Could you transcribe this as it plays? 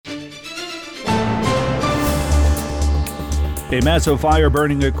A massive fire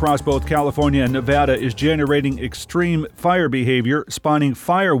burning across both California and Nevada is generating extreme fire behavior, spawning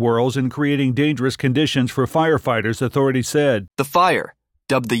fire whirls and creating dangerous conditions for firefighters, authorities said. The fire,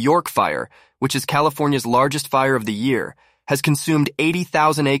 dubbed the York Fire, which is California's largest fire of the year, has consumed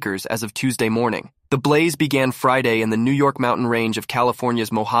 80,000 acres as of Tuesday morning. The blaze began Friday in the New York mountain range of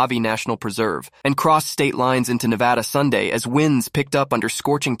California's Mojave National Preserve and crossed state lines into Nevada Sunday as winds picked up under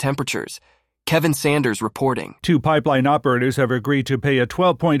scorching temperatures. Kevin Sanders reporting. 2 pipeline operators have agreed to pay a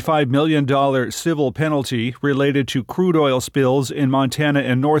 $12.5 million civil penalty related to crude oil spills in Montana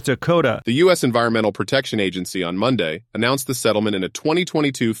and North Dakota. The U.S. Environmental Protection Agency on Monday announced the settlement in a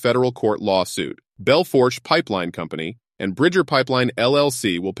 2022 federal court lawsuit. Belforche Pipeline Company and Bridger Pipeline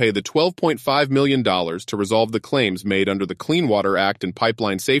LLC will pay the $12.5 million to resolve the claims made under the Clean Water Act and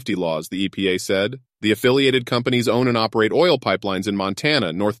pipeline safety laws, the EPA said. The affiliated companies own and operate oil pipelines in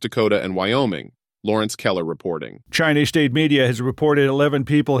Montana, North Dakota, and Wyoming. Lawrence Keller reporting. Chinese state media has reported 11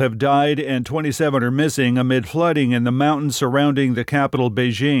 people have died and 27 are missing amid flooding in the mountains surrounding the capital,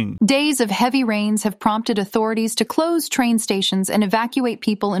 Beijing. Days of heavy rains have prompted authorities to close train stations and evacuate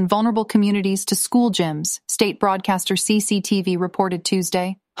people in vulnerable communities to school gyms, state broadcaster CCTV reported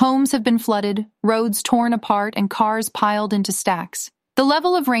Tuesday. Homes have been flooded, roads torn apart, and cars piled into stacks. The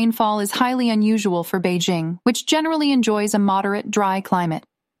level of rainfall is highly unusual for Beijing, which generally enjoys a moderate, dry climate.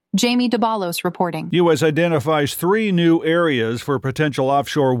 Jamie DeBalos reporting. U.S. identifies 3 new areas for potential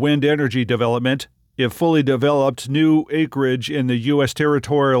offshore wind energy development. If fully developed, new acreage in the U.S.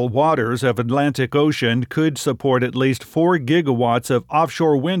 territorial waters of Atlantic Ocean could support at least 4 gigawatts of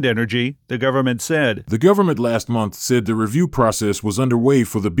offshore wind energy, the government said. The government last month said the review process was underway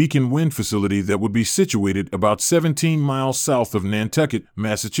for the Beacon Wind facility that would be situated about 17 miles south of Nantucket,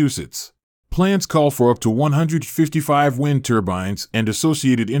 Massachusetts. Plans call for up to 155 wind turbines and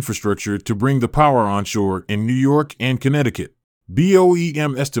associated infrastructure to bring the power onshore in New York and Connecticut.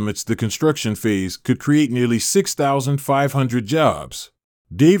 BOEM estimates the construction phase could create nearly 6,500 jobs.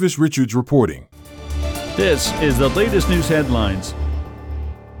 Davis Richards reporting. This is the latest news headlines.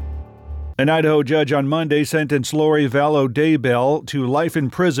 An Idaho judge on Monday sentenced Lori Vallow Daybell to life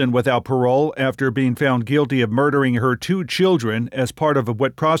in prison without parole after being found guilty of murdering her 2 children as part of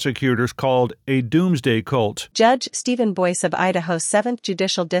what prosecutors called a doomsday cult. Judge Stephen Boyce of Idaho's 7th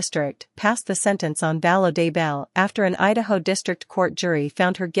Judicial District passed the sentence on Vallow Daybell after an Idaho District Court jury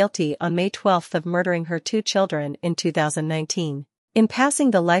found her guilty on May 12 of murdering her 2 children in 2019. In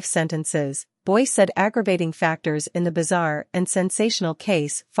passing the life sentences, Boyce said aggravating factors in the bizarre and sensational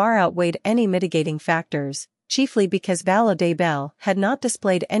case far outweighed any mitigating factors, chiefly because Vallow Daybell had not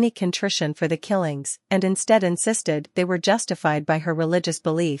displayed any contrition for the killings and instead insisted they were justified by her religious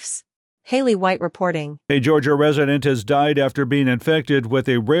beliefs. Haley White reporting. A Georgia resident has died after being infected with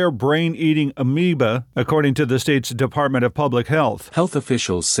a rare brain-eating amoeba, according to the state's Department of Public Health. Health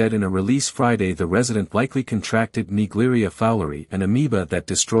officials said in a release Friday the resident likely contracted Naegleria fowleri, an amoeba that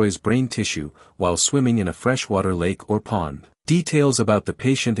destroys brain tissue, while swimming in a freshwater lake or pond. Details about the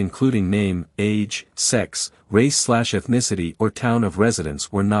patient including name, age, sex, race/ethnicity or town of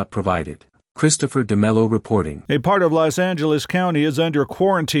residence were not provided. Christopher DeMello reporting. A part of Los Angeles County is under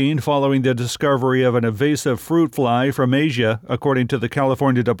quarantine following the discovery of an invasive fruit fly from Asia, according to the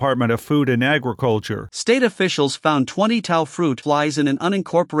California Department of Food and Agriculture. State officials found 20 tau fruit flies in an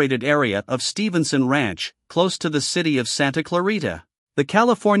unincorporated area of Stevenson Ranch, close to the city of Santa Clarita. The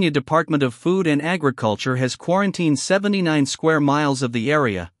California Department of Food and Agriculture has quarantined 79 square miles of the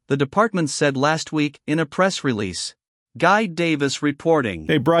area, the department said last week in a press release. Guy Davis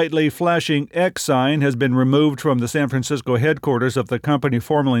reporting. A brightly flashing X sign has been removed from the San Francisco headquarters of the company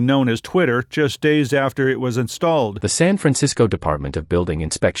formerly known as Twitter just days after it was installed. The San Francisco Department of Building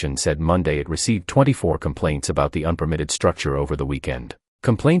Inspection said Monday it received 24 complaints about the unpermitted structure over the weekend.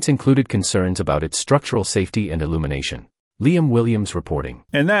 Complaints included concerns about its structural safety and illumination. Liam Williams reporting.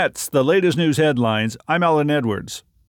 And that's the latest news headlines. I'm Alan Edwards.